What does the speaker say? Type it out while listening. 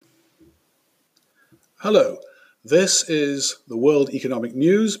Hello, this is the World Economic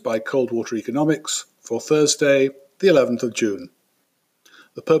News by Coldwater Economics for Thursday, the 11th of June.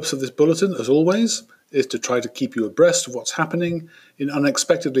 The purpose of this bulletin, as always, is to try to keep you abreast of what's happening in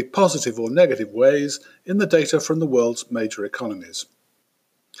unexpectedly positive or negative ways in the data from the world's major economies.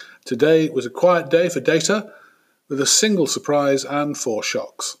 Today was a quiet day for data, with a single surprise and 4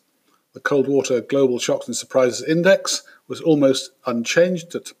 shocks. The Coldwater Global Shocks and Surprises Index was almost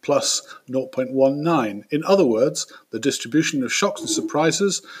unchanged at plus 0.19. In other words, the distribution of shocks and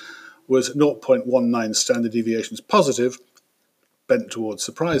surprises was 0.19 standard deviations positive, bent towards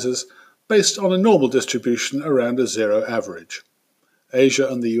surprises, based on a normal distribution around a zero average. Asia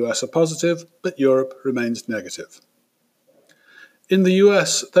and the US are positive, but Europe remains negative. In the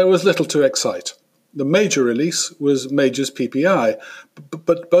US, there was little to excite. The major release was Majors PPI,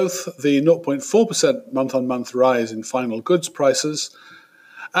 but both the 0.4% month-on-month rise in final goods prices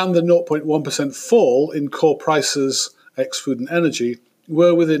and the 0.1% fall in core prices ex-food and energy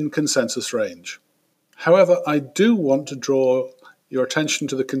were within consensus range. However, I do want to draw your attention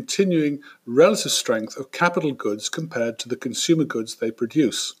to the continuing relative strength of capital goods compared to the consumer goods they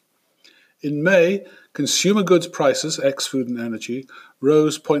produce. In May, consumer goods prices, ex-food and energy,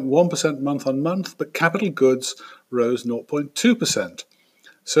 rose 0.1% month-on-month, but capital goods rose 0.2%.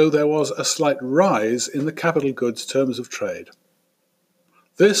 So there was a slight rise in the capital goods terms of trade.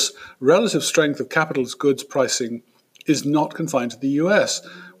 This relative strength of capital goods pricing is not confined to the US.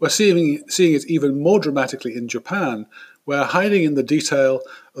 We're seeing it even more dramatically in Japan, where hiding in the detail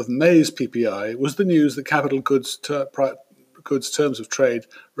of May's PPI was the news that capital goods terms of trade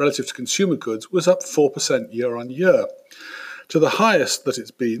relative to consumer goods was up 4% year on year, to the highest that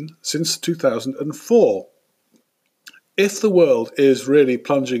it's been since 2004. If the world is really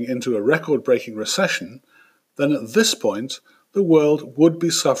plunging into a record-breaking recession, then at this point the world would be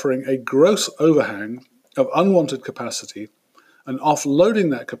suffering a gross overhang of unwanted capacity, and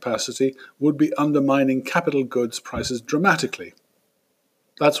offloading that capacity would be undermining capital goods prices dramatically.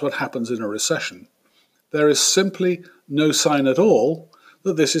 That's what happens in a recession. There is simply no sign at all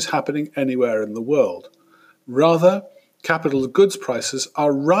that this is happening anywhere in the world. Rather, capital goods prices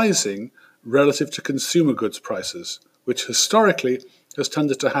are rising relative to consumer goods prices, which historically has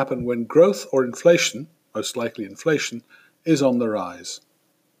tended to happen when growth or inflation, most likely inflation, is on the rise.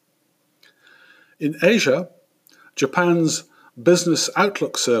 In Asia, Japan's Business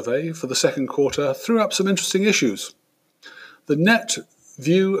Outlook survey for the second quarter threw up some interesting issues. The net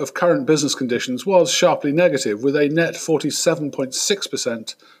view of current business conditions was sharply negative, with a net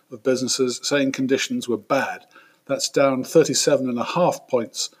 47.6% of businesses saying conditions were bad. That's down 37.5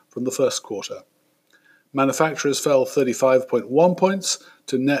 points from the first quarter. Manufacturers fell 35.1 points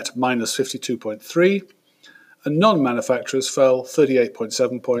to net minus 52.3, and non-manufacturers fell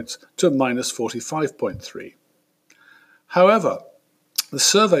 38.7 points to minus 45.3. However, the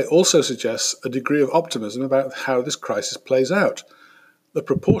survey also suggests a degree of optimism about how this crisis plays out. The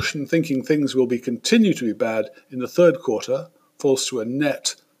proportion thinking things will continue to be bad in the third quarter falls to a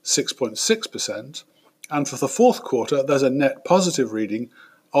net 6.6%, and for the fourth quarter there's a net positive reading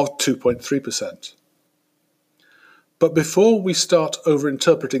of 2.3%. But before we start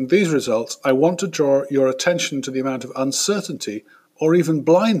overinterpreting these results, I want to draw your attention to the amount of uncertainty or even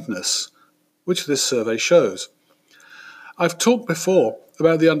blindness which this survey shows. I've talked before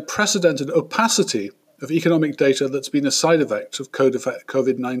about the unprecedented opacity of economic data that's been a side effect of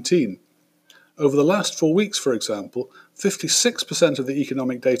COVID-19. Over the last 4 weeks, for example, 56% of the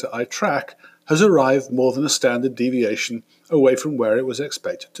economic data I track has arrived more than a standard deviation away from where it was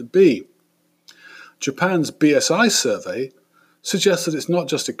expected to be. Japan's BSI survey suggests that it's not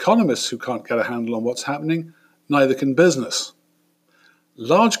just economists who can't get a handle on what's happening, neither can business.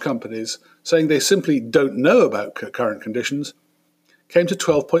 Large companies saying they simply don't know about current conditions came to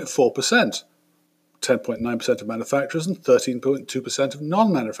 12.4%. 10.9% of manufacturers and 13.2% of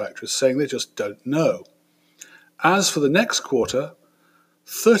non-manufacturers saying they just don't know. As for the next quarter,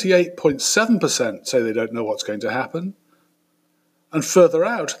 38.7% say they don't know what's going to happen. And further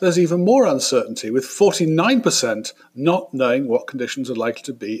out, there's even more uncertainty, with 49% not knowing what conditions are likely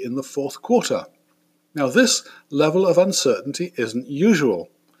to be in the fourth quarter. Now, this level of uncertainty isn't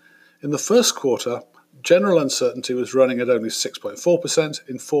usual. In the first quarter, general uncertainty was running at only 6.4%,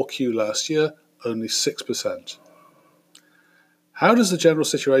 in 4Q last year, only 6%. How does the general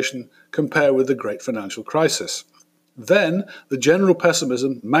situation compare with the Great Financial Crisis? Then, the general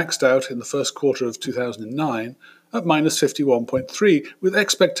pessimism maxed out in the first quarter of 2009 at minus 51.3, with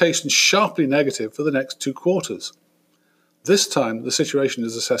expectations sharply negative for the next 2 quarters. This time, the situation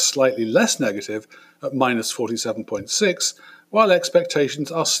is assessed slightly less negative at minus 47.6, while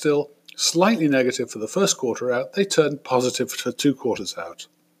expectations are still Slightly negative for the first quarter out, they turned positive for 2 quarters out.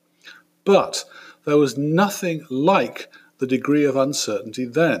 But there was nothing like the degree of uncertainty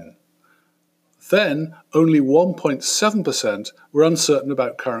then. Then only 1.7% were uncertain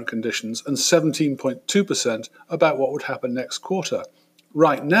about current conditions and 17.2% about what would happen next quarter.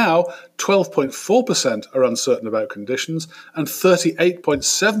 Right now, 12.4% are uncertain about conditions and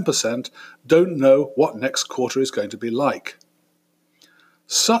 38.7% don't know what next quarter is going to be like.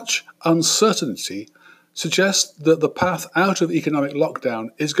 Such uncertainty suggests that the path out of economic lockdown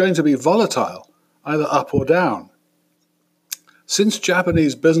is going to be volatile, either up or down. Since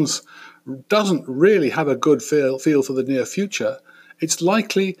Japanese business doesn't really have a good feel for the near future, it's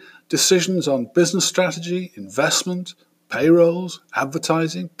likely decisions on business strategy, investment, payrolls,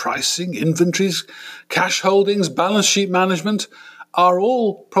 advertising, pricing, inventories, cash holdings, balance sheet management are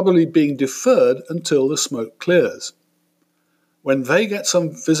all probably being deferred until the smoke clears. When they get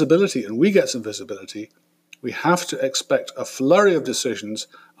some visibility and we get some visibility, we have to expect a flurry of decisions,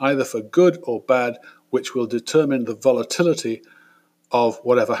 either for good or bad, which will determine the volatility of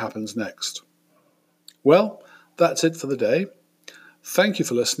whatever happens next. Well, that's it for the day. Thank you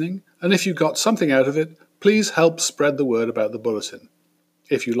for listening, and if you got something out of it, please help spread the word about the bulletin.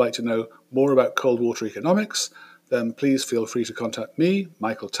 If you'd like to know more about cold water economics, then please feel free to contact me,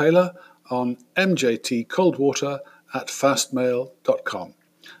 Michael Taylor, on mjtcoldwater@fastmail.com.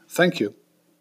 Thank you.